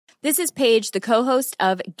This is Paige, the co-host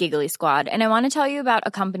of Giggly Squad, and I want to tell you about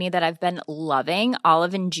a company that I've been loving,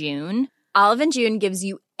 Olive & June. Olive & June gives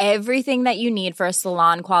you everything that you need for a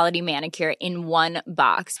salon-quality manicure in one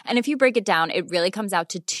box. And if you break it down, it really comes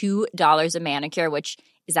out to $2 a manicure, which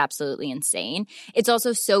is absolutely insane. It's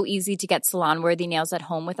also so easy to get salon-worthy nails at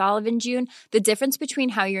home with Olive & June. The difference between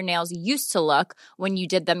how your nails used to look when you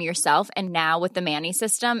did them yourself and now with the Mani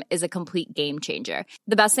system is a complete game changer.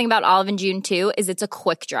 The best thing about Olive & June, too, is it's a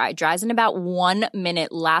quick dry. Dries in about 1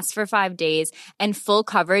 minute, lasts for 5 days, and full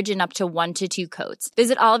coverage in up to 1 to 2 coats.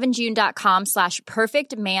 Visit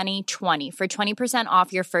oliveandjune.com/perfectmani20 for 20%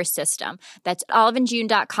 off your first system. That's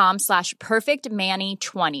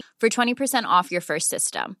oliveandjune.com/perfectmani20 for 20% off your first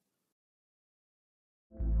system.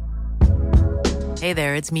 Hey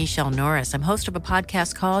there, it's Michelle Norris. I'm host of a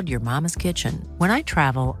podcast called Your Mama's Kitchen. When I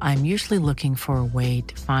travel, I'm usually looking for a way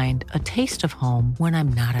to find a taste of home when I'm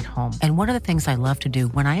not at home. And one of the things I love to do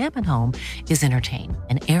when I am at home is entertain.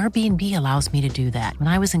 And Airbnb allows me to do that. When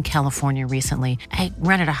I was in California recently, I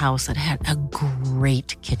rented a house that had a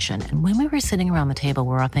great kitchen. And when we were sitting around the table,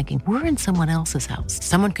 we're all thinking, we're in someone else's house.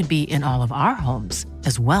 Someone could be in all of our homes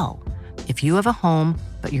as well. If you have a home,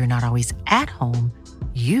 but you're not always at home,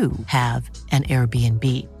 you have an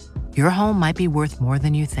Airbnb. Your home might be worth more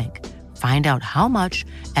than you think. Find out how much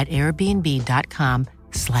at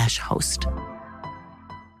airbnb.com/host.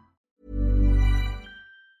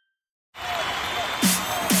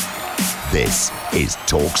 This is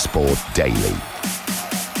TalkSport Daily.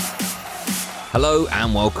 Hello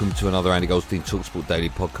and welcome to another Andy Goldstein TalkSport Daily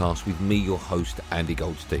podcast with me, your host, Andy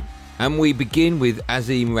Goldstein. And we begin with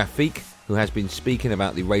Azeem Rafiq, who has been speaking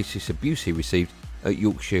about the racist abuse he received at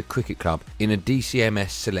Yorkshire Cricket Club in a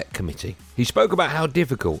DCMS select committee. He spoke about how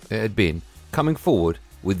difficult it had been coming forward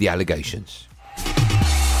with the allegations.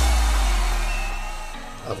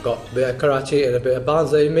 I've got a bit of Karachi and a bit of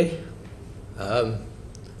Banza in me.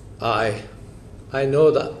 I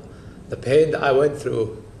know that the pain that I went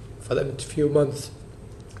through for them few months,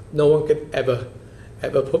 no one can ever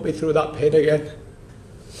put me through that pain again.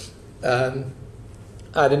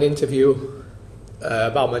 I had an interview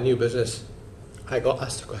about my new business. I got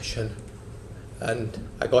asked a question and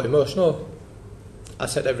I got emotional. I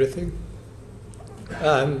said everything.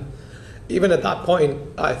 Even at that point,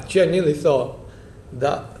 I genuinely thought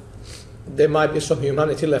that there might be some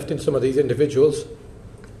humanity left in some of these individuals.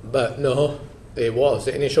 But no, it was.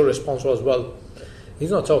 The initial response was, well,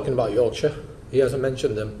 he's not talking about Yorkshire. He hasn't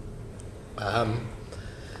mentioned them.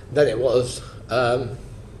 Then it was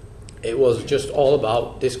just all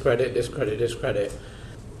about discredit.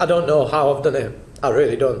 I don't know how I've done it. I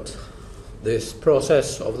really don't. This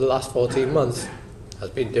process over the last 14 months has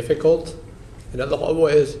been difficult in a lot of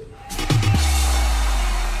ways.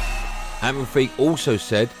 And Rafiq also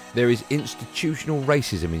said there is institutional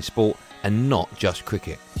racism in sport and not just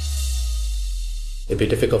cricket. It'd be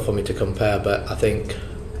difficult for me to compare, but I think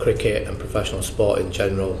cricket and professional sport in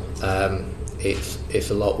general, it's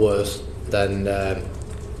a lot worse than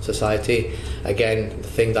society. Again, the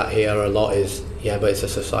thing that I hear a lot is, yeah, but it's a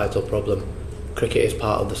societal problem. Cricket is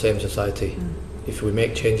part of the same society. If we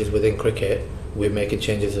make changes within cricket, we're making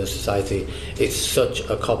changes as a society. It's such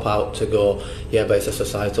a cop-out to go, yeah, but it's a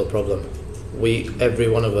societal problem. Every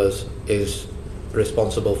one of us is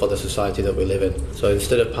responsible for the society that we live in. So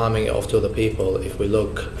instead of palming it off to other people, if we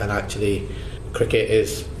look and actually, cricket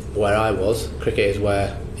is where I was, cricket is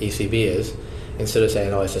where ECB is, instead of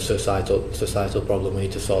saying, oh, it's a societal problem, we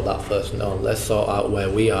need to sort that first. No, let's sort out where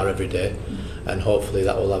we are every day, and hopefully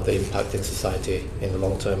that will have the impact in society in the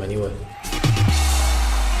long term anyway.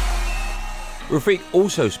 Rafiq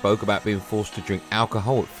also spoke about being forced to drink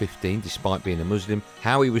alcohol at 15 despite being a Muslim,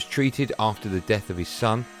 how he was treated after the death of his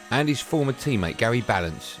son, and his former teammate Gary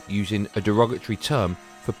Balance using a derogatory term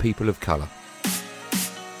for people of colour.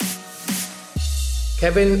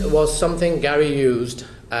 Kevin was something Gary used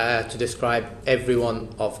to describe everyone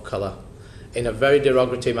of colour in a very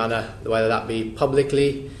derogatory manner, whether that be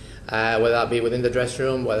publicly, whether that be within the dressing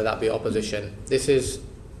room, whether that be opposition. This is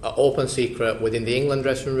an open secret within the England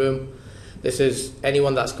dressing room. This is,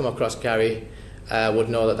 anyone that's come across Gary would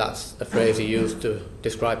know that that's a phrase he used to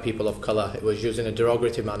describe people of colour. It was used in a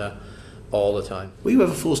derogatory manner all the time. Were you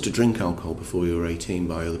ever forced to drink alcohol before you were 18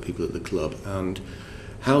 by other people at the club? And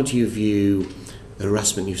how do you view the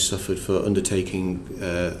harassment you suffered for undertaking,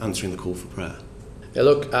 answering the call for prayer? Yeah,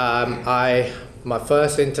 look, my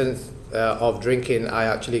first instance of drinking, I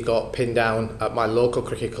actually got pinned down at my local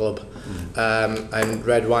cricket club, and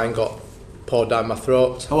red wine got poured down my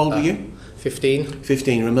throat. How old were you? 15.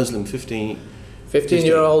 15, you're a Muslim, 15.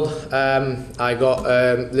 15-year-old, I got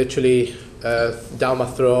literally down my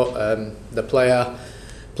throat. The player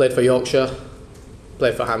played for Yorkshire,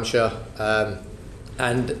 played for Hampshire,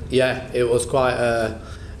 and yeah, it was quite a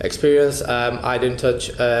experience. I didn't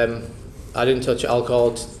touch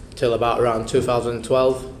alcohol till about around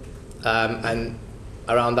 2012, and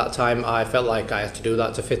around that time I felt like I had to do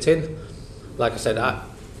that to fit in. Like I said,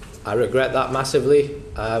 I regret that massively,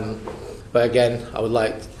 but again,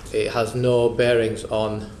 it has no bearings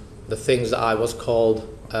on the things that I was called,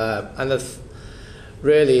 and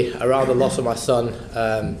really around the loss of my son,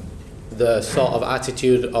 the sort of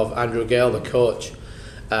attitude of Andrew Gale, the coach,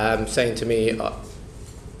 saying to me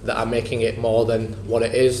that I'm making it more than what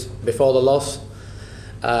it is before the loss.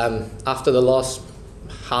 After the loss,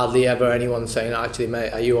 hardly ever anyone saying, actually,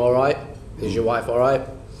 mate, are you all right? Is your wife all right?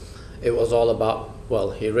 It was all about, well,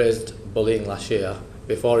 he raised bullying last year.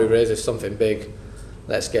 Before he raises something big,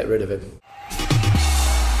 let's get rid of him.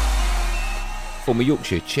 Former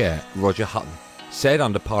Yorkshire chair Roger Hutton said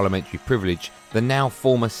under parliamentary privilege the now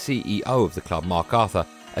former CEO of the club, Mark Arthur,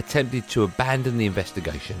 attempted to abandon the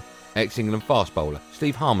investigation. Ex-England fast bowler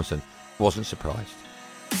Steve Harmison wasn't surprised.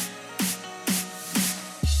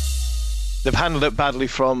 They've handled it badly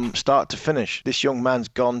from start to finish. This young man's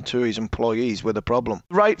gone to his employees with a problem.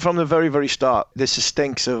 Right from the very, very start, this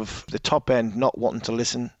stinks of the top end not wanting to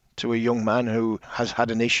listen to a young man who has had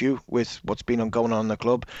an issue with what's been going on in the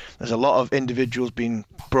club. There's a lot of individuals being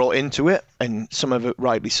brought into it, and some of it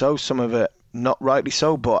rightly so, some of it not rightly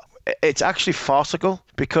so, but it's actually farcical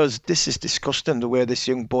because this is disgusting the way this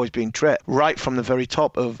young boy's been treated right from the very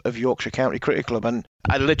top of Yorkshire County Cricket Club. And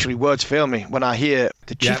I literally, words fail me when I hear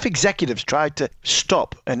the chief executives tried to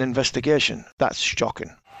stop an investigation. That's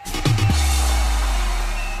shocking.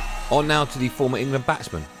 On now to the former England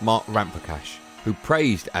batsman Mark Ramprakash, who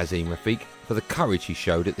praised Azeem Rafiq for the courage he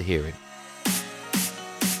showed at the hearing.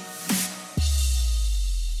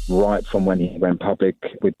 Right from when he went public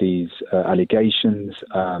with these allegations,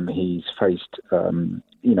 he's faced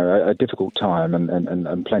a difficult time,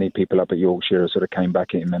 and plenty of people up at Yorkshire sort of came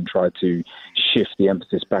back at him and tried to shift the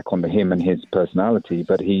emphasis back onto him and his personality,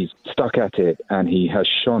 but he's stuck at it, and he has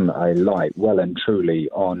shone a light well and truly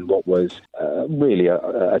on what was really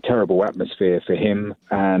a terrible atmosphere for him,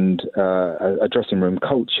 and a dressing room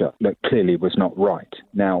culture that clearly was not right.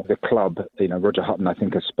 Now, the club, Roger Hutton, I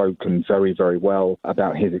think, has spoken very, very well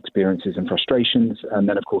about his experiences and frustrations, and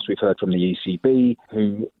then, of course, we've heard from the ECB,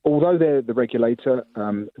 who, although they're the regulator,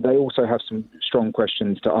 they also have some strong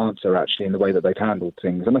questions to answer, actually, in the way that they've handled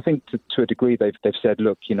things. And I think to a degree they've said,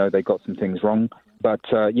 look, they got some things wrong. But,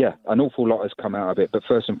 an awful lot has come out of it. But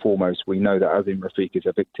first and foremost, we know that Azeem Rafiq is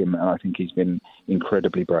a victim, and I think he's been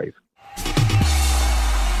incredibly brave.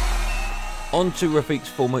 On to Rafiq's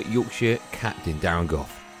former Yorkshire captain, Darren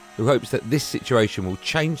Gough, who hopes that this situation will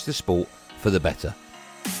change the sport for the better.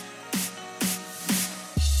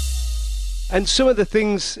 And some of the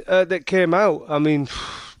things that came out, I mean,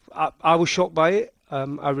 I was shocked by it.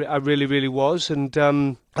 I really, really was. And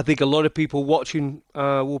I think a lot of people watching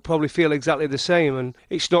will probably feel exactly the same. And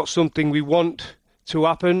it's not something we want to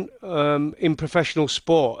happen in professional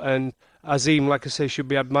sport. And Azeem, like I say, should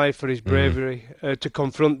be admired for his bravery to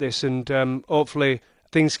confront this. And hopefully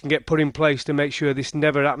things can get put in place to make sure this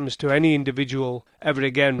never happens to any individual ever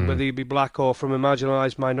again, whether he be black or from a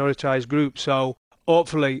marginalised, minoritised group. So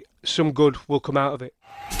hopefully some good will come out of it.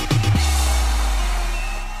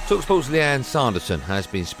 TalkSport's Leanne Sanderson has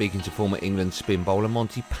been speaking to former England spin bowler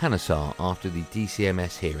Monty Panesar after the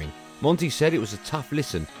DCMS hearing. Monty said it was a tough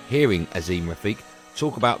listen hearing Azeem Rafiq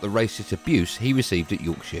talk about the racist abuse he received at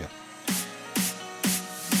Yorkshire.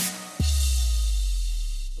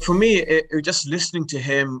 For me, just listening to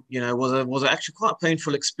him, was actually quite a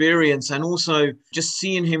painful experience, and also just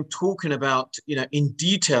seeing him talking about, in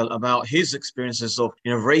detail about his experiences of,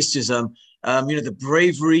 racism, the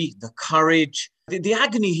bravery, the courage, the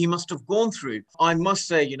agony he must have gone through. I must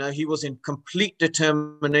say, he was in complete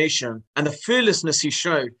determination, and the fearlessness he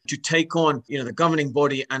showed to take on, the governing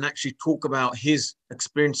body and actually talk about his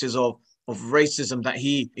experiences of racism that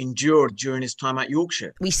he endured during his time at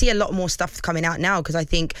Yorkshire. We see a lot more stuff coming out now because I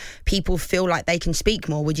think people feel like they can speak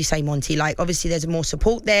more. Would you say, Monty? Like, obviously there's more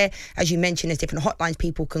support there. As you mentioned, there's different hotlines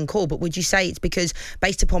people can call, but would you say it's because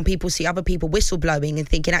based upon people see other people whistleblowing and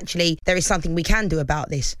thinking actually there is something we can do about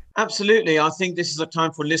this? Absolutely. I think this is a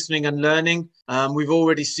time for listening and learning. We've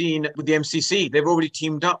already seen with the MCC, they've already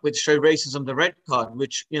teamed up with Show Racism the Red Card,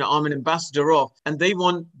 which, I'm an ambassador of, and they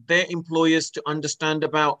want their employers to understand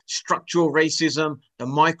about structural racism, the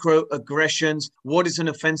microaggressions, what is an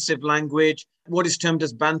offensive language, what is termed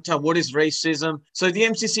as banter, what is racism. So the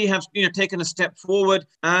MCC have taken a step forward,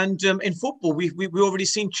 and in football we've already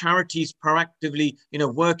seen charities proactively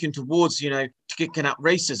working towards kicking out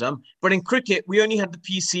racism. But in cricket we only had the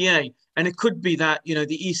PCA. And it could be that, the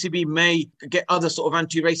ECB may get other sort of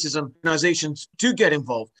anti-racism organisations to get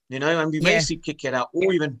involved, and we may see kick it out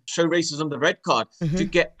or even show racism the red card to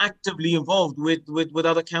get actively involved with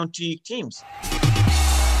other county teams.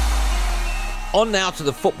 On now to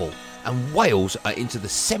the football. And Wales are into the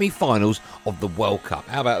semi-finals of the World Cup.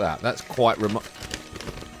 How about that? That's quite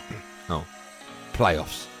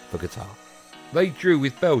playoffs for Qatar. They drew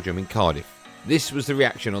with Belgium in Cardiff. This was the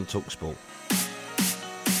reaction on TalkSport.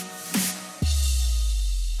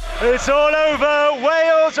 It's all over.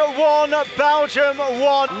 Wales 1, Belgium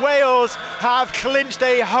 1. Wales have clinched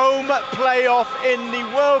a home playoff in the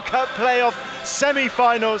World Cup playoff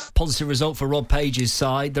semi-finals. Positive result for Rob Page's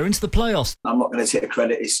side. They're into the playoffs. I'm not going to take the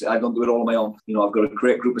credit. I don't do it all on my own. I've got a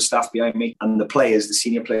great group of staff behind me, and the players, the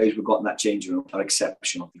senior players we've got in that changing room are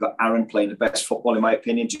exceptional. You've got Aaron playing the best football, in my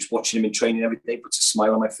opinion. Just watching him in training every day puts a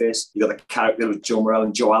smile on my face. You've got the character of Joe Morrell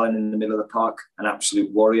and Joe Allen in the middle of the park, an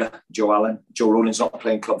absolute warrior, Joe Allen. Joe Rowland's not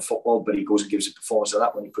playing club football, but he goes and gives a performance of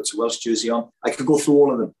that when he puts a Welsh jersey on. I could go through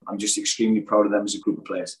all of them. I'm just extremely proud of them as a group of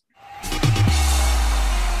players.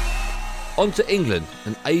 On to England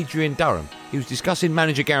and Adrian Durham. He was discussing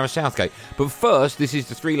manager Gareth Southgate. But first, this is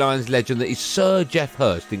the Three Lions legend that is Sir Geoff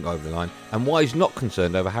Hurst didn't go over the line, and why he's not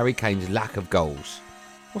concerned over Harry Kane's lack of goals.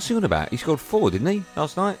 What's he on about? He scored 4, didn't he,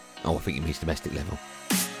 last night? Oh, I think he means domestic level.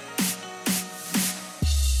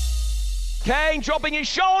 Kane dropping his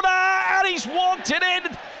shoulder, and he's walked it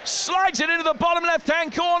in, slides it into the bottom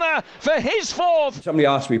left-hand corner for his 4th. Somebody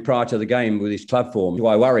asked me prior to the game with his club form, do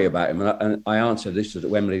I worry about him? And I answered this at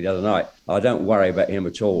Wembley the other night. I don't worry about him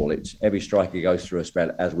at all. It's every striker goes through a spell,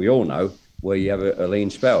 as we all know, where you have a lean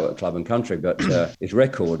spell at club and country. But his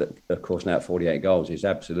record, of course, now at 48 goals, is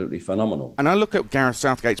absolutely phenomenal. And I look at Gareth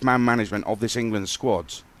Southgate's man management of this England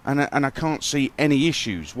squad, and I can't see any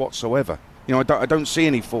issues whatsoever. I don't see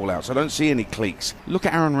any fallouts. I don't see any cliques. Look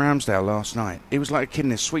at Aaron Ramsdale last night. He was like a kid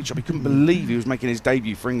in a sweet shop. He couldn't believe he was making his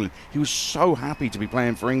debut for England. He was so happy to be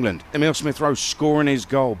playing for England. Emile Smith-Rowe scoring his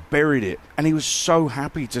goal, buried it, and he was so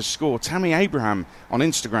happy to score. Tammy Abraham on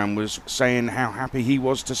Instagram was saying how happy he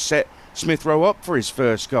was to set Smith-Rowe up for his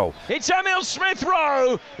first goal. It's Emile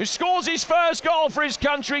Smith-Rowe who scores his first goal for his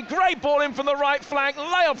country. Great ball in from the right flank,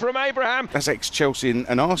 lay-up from Abraham. That's ex-Chelsea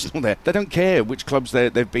and Arsenal there. They don't care which clubs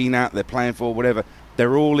they've been at, they're playing for, whatever.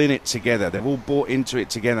 They're all in it together. They've all bought into it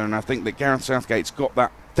together, and I think that Gareth Southgate's got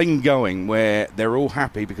that thing going where they're all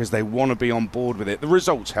happy because they want to be on board with it. The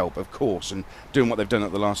results help, of course, and doing what they've done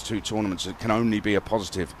at the last 2 tournaments, it can only be a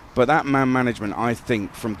positive. But that man management, I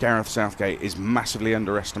think, from Gareth Southgate is massively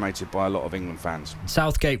underestimated by a lot of England fans.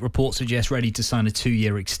 Southgate reports suggest ready to sign a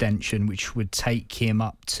 2-year extension, which would take him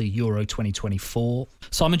up to Euro 2024.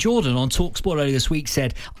 Simon Jordan on TalkSport earlier this week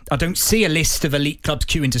said, I don't see a list of elite clubs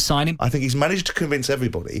queuing to sign him. I think he's managed to convince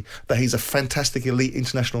everybody that he's a fantastic elite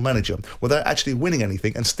international manager without actually winning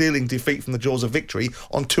anything and stealing defeat from the jaws of victory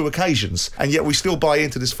on 2 occasions. And yet we still buy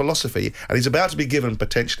into this philosophy, and he's about to be given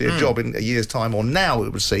potentially a job in a year's time, or now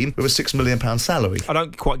it would seem, with a £6 million salary. I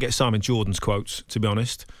don't quite get Simon Jordan's quotes, to be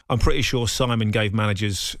honest. I'm pretty sure Simon gave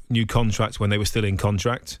managers new contracts when they were still in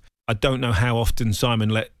contract. I don't know how often Simon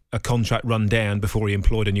let a contract run down before he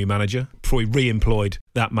employed a new manager, before he re-employed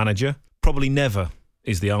that manager. Probably never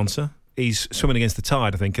is the answer. He's swimming against the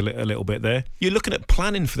tide, I think, a little bit there. You're looking at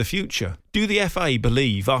planning for the future. Do the FA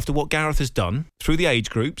believe, after what Gareth has done, through the age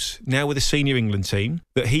groups, now with the senior England team,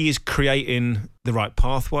 that he is creating the right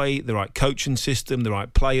pathway, the right coaching system, the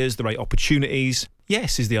right players, the right opportunities?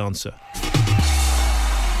 Yes, is the answer.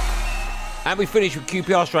 And we finish with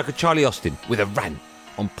QPR striker Charlie Austin with a rant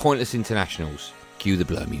on pointless internationals. Cue the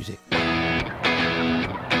Blur music.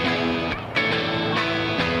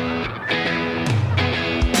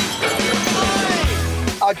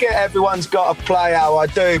 I get everyone's got to play how I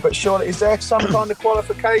do, but surely is there some kind of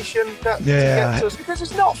qualification to get to us? Because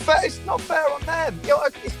it's not fair. It's not fair on them.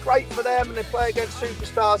 It's great for them, and they play against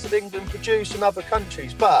superstars that England produce in other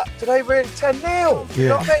countries. But do they really 10-0? You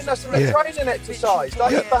know what I mean? That's a training exercise.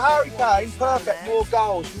 Like for Harry Kane, perfect. More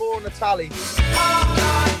goals, more on the tally.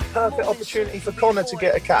 Perfect opportunity for Connor to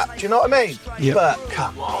get a cap. Do you know what I mean? Yep. But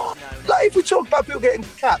come on. Like if we talk about people getting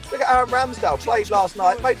caps, look at Aaron Ramsdale, played last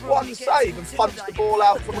night, made 1 save and punched the ball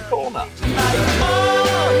out from a corner.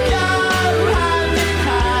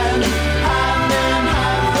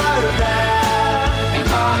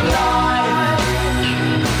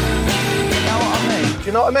 Do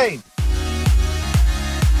you know know what I mean?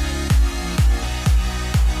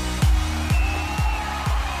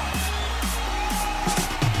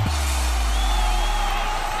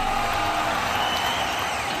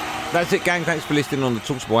 That's it, gang. Thanks for listening on the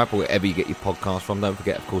TalkSport app or wherever you get your podcast from. Don't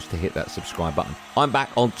forget, of course, to hit that subscribe button. I'm back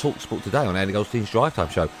on TalkSport today on Andy Goldstein's Drive Time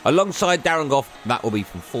Show. Alongside Darren Goff, that will be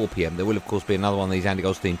from 4 p.m. There will, of course, be another one of these Andy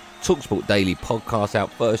Goldstein TalkSport Daily podcasts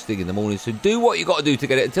out first thing in the morning. So do what you got to do to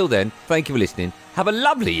get it. Until then, thank you for listening. Have a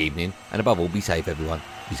lovely evening. And above all, be safe, everyone.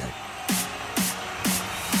 Be safe.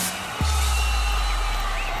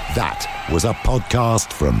 That was a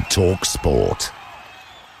podcast from TalkSport.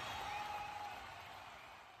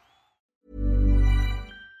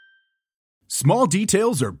 Small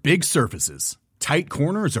details are big surfaces. Tight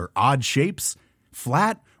corners are odd shapes.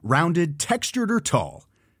 Flat, rounded, textured, or tall.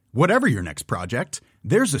 Whatever your next project,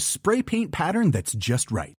 there's a spray paint pattern that's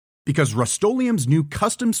just right. Because Rust-Oleum's new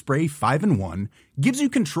Custom Spray 5-in-1 gives you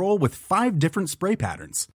control with 5 different spray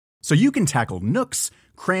patterns. So you can tackle nooks,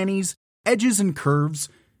 crannies, edges, and curves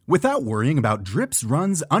without worrying about drips,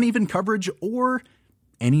 runs, uneven coverage, or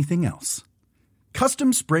anything else.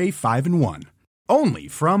 Custom Spray 5-in-1. Only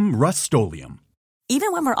from Rust-Oleum.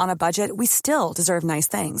 Even when we're on a budget, we still deserve nice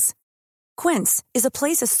things. Quince is a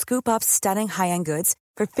place to scoop up stunning high-end goods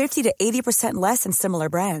for 50 to 80% less than similar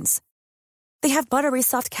brands. They have buttery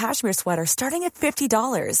soft cashmere sweaters starting at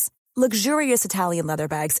 $50, luxurious Italian leather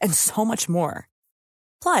bags, and so much more.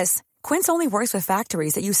 Plus, Quince only works with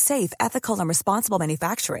factories that use safe, ethical, and responsible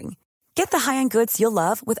manufacturing. Get the high-end goods you'll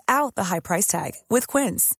love without the high price tag with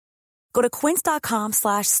Quince. Go to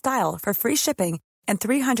quince.com/style for free shipping and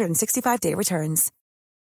 365-day returns.